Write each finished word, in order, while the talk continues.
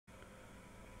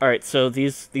All right, so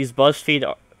these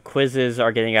BuzzFeed quizzes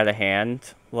are getting out of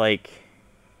hand. Like,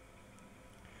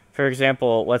 for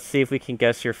example, let's see if we can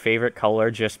guess your favorite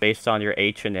color just based on your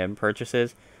H&M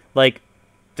purchases. Like,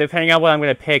 depending on what I'm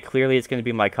gonna pick, clearly it's gonna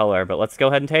be my color. But let's go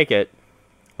ahead and take it.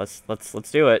 Let's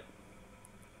do it.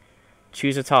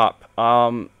 Choose a top.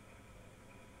 Probably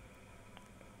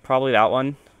that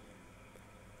one.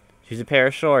 Choose a pair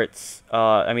of shorts.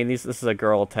 I mean this is a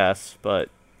girl test, but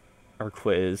or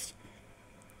quiz.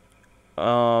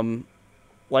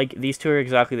 Like these two are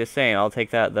exactly the same. I'll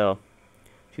take that though.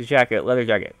 Choose jacket, leather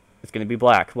jacket. It's gonna be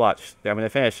black. Watch. I'm gonna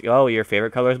finish. Oh, your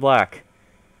favorite color is black.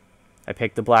 I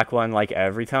picked the black one like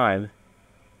every time.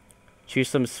 Choose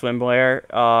some swimwear.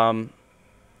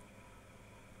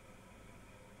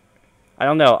 I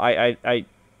don't know. I'd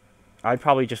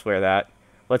probably just wear that.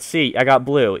 Let's see. I got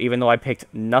blue, even though I picked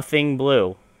nothing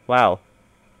blue. Wow.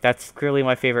 That's clearly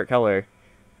my favorite color.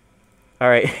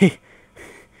 Alright.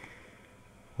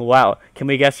 Wow. Can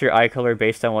we guess your eye color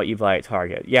based on what you buy at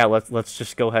Target? Yeah, let's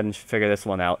just go ahead and figure this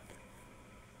one out.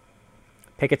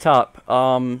 Pick a top.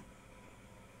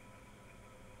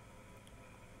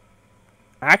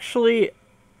 Actually,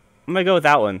 I'm gonna go with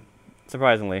that one.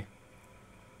 Surprisingly.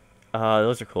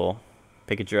 Those are cool.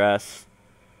 Pick a dress.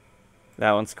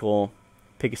 That one's cool.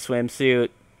 Pick a swimsuit.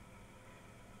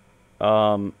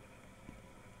 I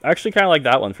actually kind of like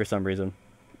that one for some reason.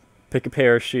 Pick a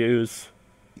pair of shoes.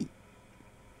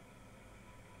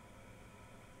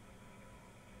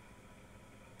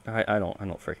 I don't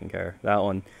freaking care. That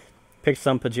one. Pick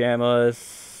some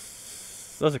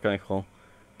pajamas. Those are kind of cool.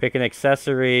 Pick an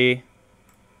accessory.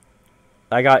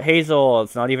 I got Hazel.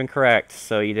 It's not even correct,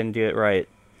 so you didn't do it right.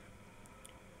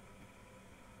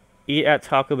 Eat at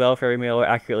Taco Bell for every meal or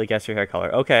accurately guess your hair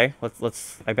color. Okay,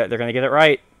 let's. I bet they're gonna get it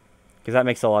right, because that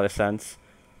makes a lot of sense.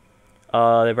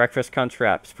 The breakfast crunch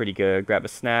wrap's pretty good. Grab a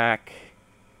snack.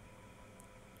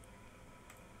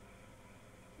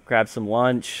 Grab some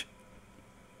lunch.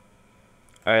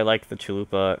 I like the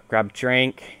chalupa. Grab a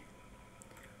drink.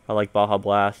 I like Baja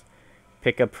Blast.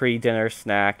 Pick a pre-dinner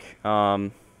snack. I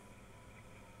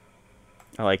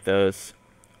like those.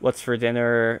 What's for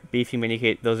dinner? Beefy mini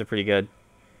cake. Those are pretty good.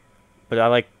 But I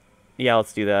like... Yeah,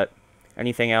 let's do that.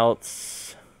 Anything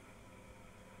else?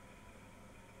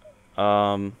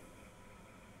 I'm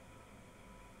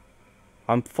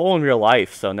full in real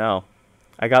life, so no.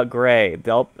 I got gray.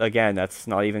 Nope, again, that's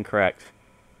not even correct.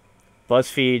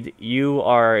 BuzzFeed, you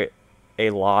are a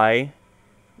lie.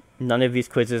 None of these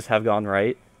quizzes have gone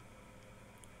right.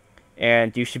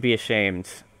 And you should be ashamed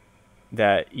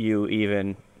that you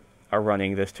even are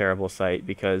running this terrible site,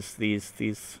 because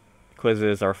these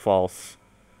quizzes are false.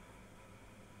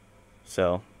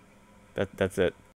 So, that's it.